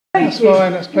That's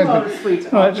fine, that's plenty. You are a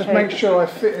sweetheart. Right, just make sure I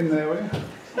fit in there, will you?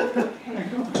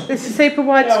 This is super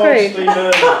wide screen.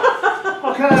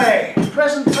 Okay,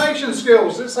 presentation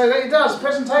skills. Let's say that it does.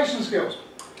 Presentation skills.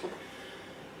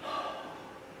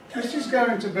 This is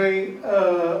going to be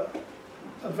a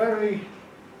very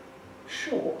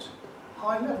short,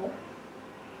 high-level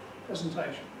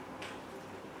presentation,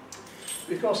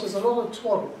 because there's a lot of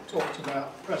twaddle talked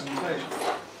about presentation.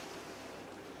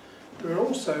 There are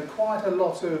also quite a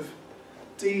lot of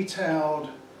detailed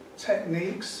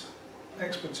techniques,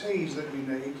 expertise that you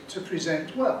need to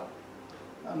present well.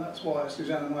 And that's why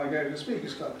Suzanne and I go to the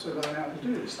Speakers Club, to learn how to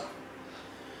do this stuff.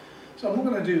 So I'm not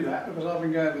going to do that because I've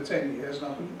been going for 10 years and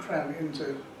I couldn't cram it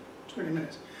into 20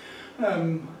 minutes,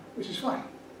 which is fine.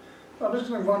 But I'm just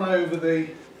going to run over the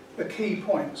key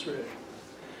points really.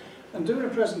 And doing a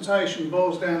presentation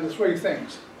boils down to three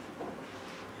things.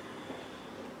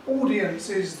 Audience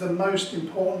is the most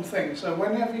important thing. So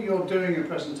whenever you're doing a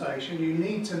presentation, you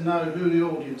need to know who the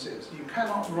audience is. You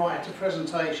cannot write a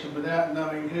presentation without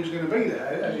knowing who's going to be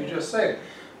there, as you just said.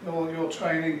 Your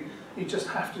training, you just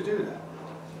have to do that.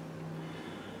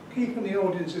 Keeping the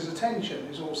audience's attention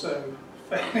is also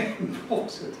fairly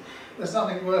important. There's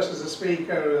nothing worse as a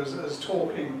speaker as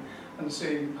talking and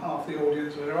seeing half the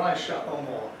audience with their eyes shut or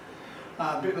more.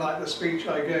 A bit like the speech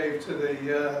I gave to the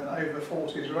over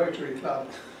 40s Rotary Club,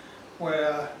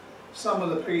 where some of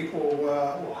the people were,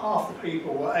 well, half the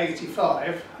people were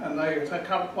 85 and they had a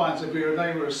couple of pints of beer and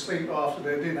they were asleep after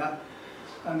their dinner,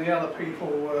 and the other people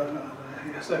were,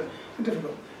 so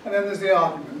difficult. And then there's the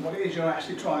argument, what it is you're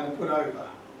actually trying to put over.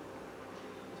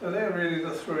 So they're really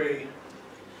the three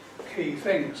key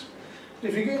things.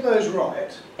 If you get those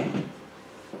right,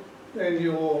 then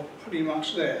you're pretty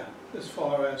much there as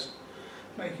far as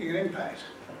making an impact.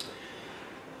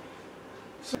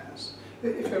 So,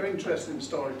 if you're interested in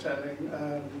storytelling,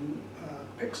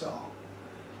 Pixar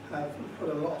have put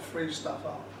a lot of free stuff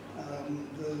up.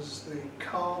 There's the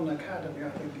Khan Academy,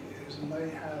 I think it is, and they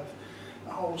have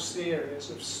a whole series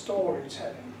of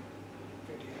storytelling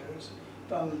videos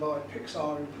done by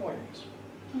Pixar employees.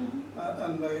 Mm-hmm.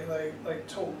 And they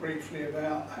talk briefly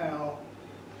about how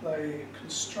they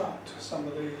construct some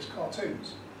of these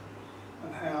cartoons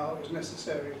and how it was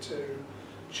necessary to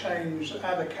change,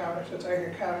 add a character, take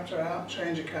a character out,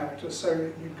 change a character, so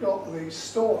that you got the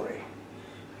story.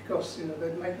 Because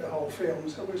they'd make the whole film,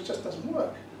 so it just doesn't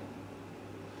work.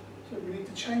 So we need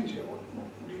to change it. What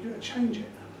do you do to change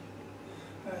it?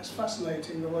 And it's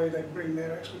fascinating the way they bring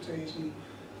their expertise and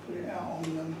put it out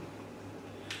on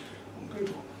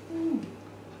Google.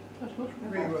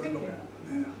 Really worth a look at.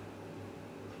 Yeah.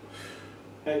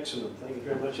 Excellent, thank you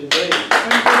very much indeed.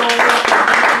 Thank you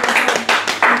all.